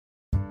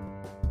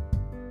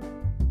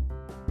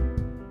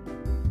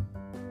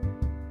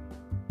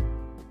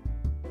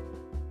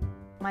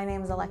My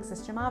name is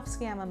Alexis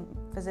Gimovsky. I'm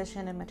a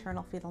physician in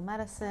maternal-fetal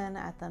medicine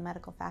at the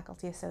Medical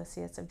Faculty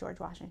Associates of George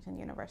Washington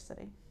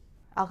University.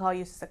 Alcohol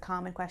use is a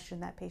common question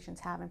that patients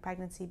have in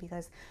pregnancy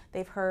because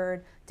they've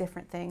heard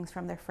different things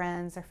from their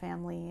friends, their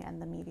family, and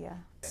the media.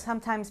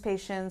 Sometimes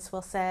patients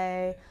will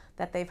say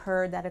that they've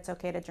heard that it's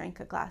okay to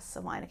drink a glass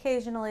of wine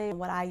occasionally.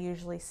 What I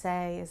usually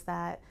say is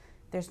that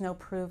there's no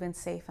proven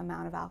safe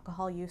amount of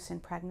alcohol use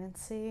in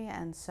pregnancy,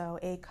 and so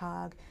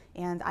ACOG,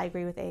 and I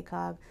agree with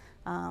ACOG,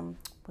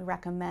 we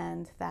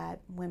recommend that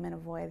women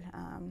avoid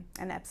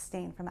and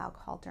abstain from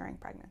alcohol during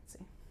pregnancy.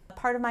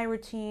 Part of my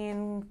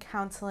routine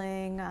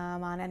counseling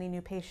on any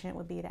new patient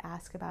would be to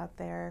ask about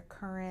their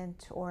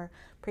current or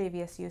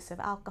previous use of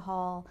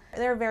alcohol.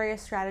 There are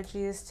various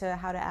strategies to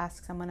how to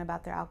ask someone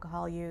about their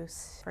alcohol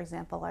use. For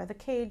example, the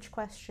CAGE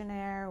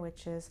questionnaire,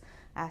 which is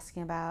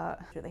asking about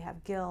do they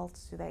have guilt,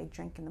 do they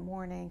drink in the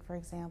morning, for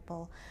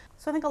example.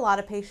 So I think a lot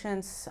of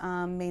patients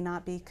may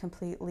not be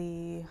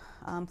completely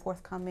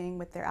forthcoming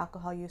with their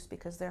alcohol use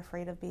because they're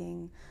afraid of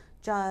being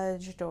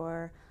judged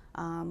or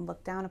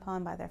looked down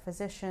upon by their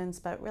physicians,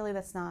 but really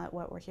that's not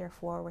what we're here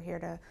for. We're here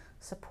to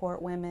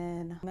support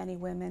women. Many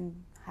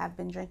women have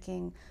been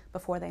drinking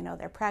before they know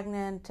they're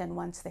pregnant, and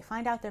once they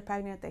find out they're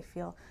pregnant, they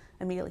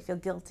immediately feel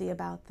guilty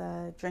about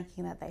the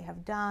drinking that they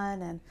have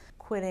done, and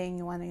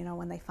quitting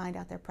when they find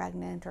out they're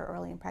pregnant or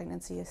early in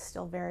pregnancy is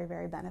still very,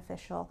 very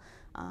beneficial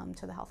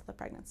to the health of the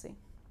pregnancy.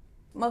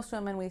 Most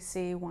women we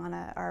see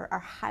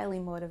are highly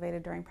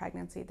motivated during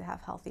pregnancy to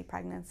have healthy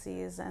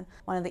pregnancies, and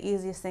one of the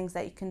easiest things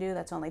that you can do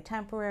that's only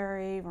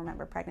temporary,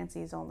 remember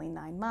pregnancy is only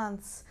 9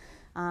 months,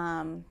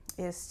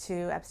 is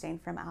to abstain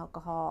from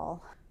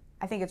alcohol.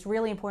 I think it's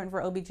really important for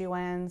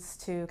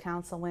OBGYNs to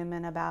counsel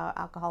women about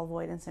alcohol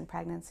avoidance in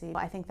pregnancy.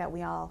 I think that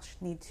we all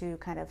need to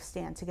kind of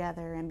stand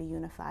together and be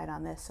unified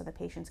on this so the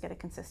patients get a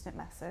consistent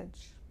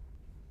message.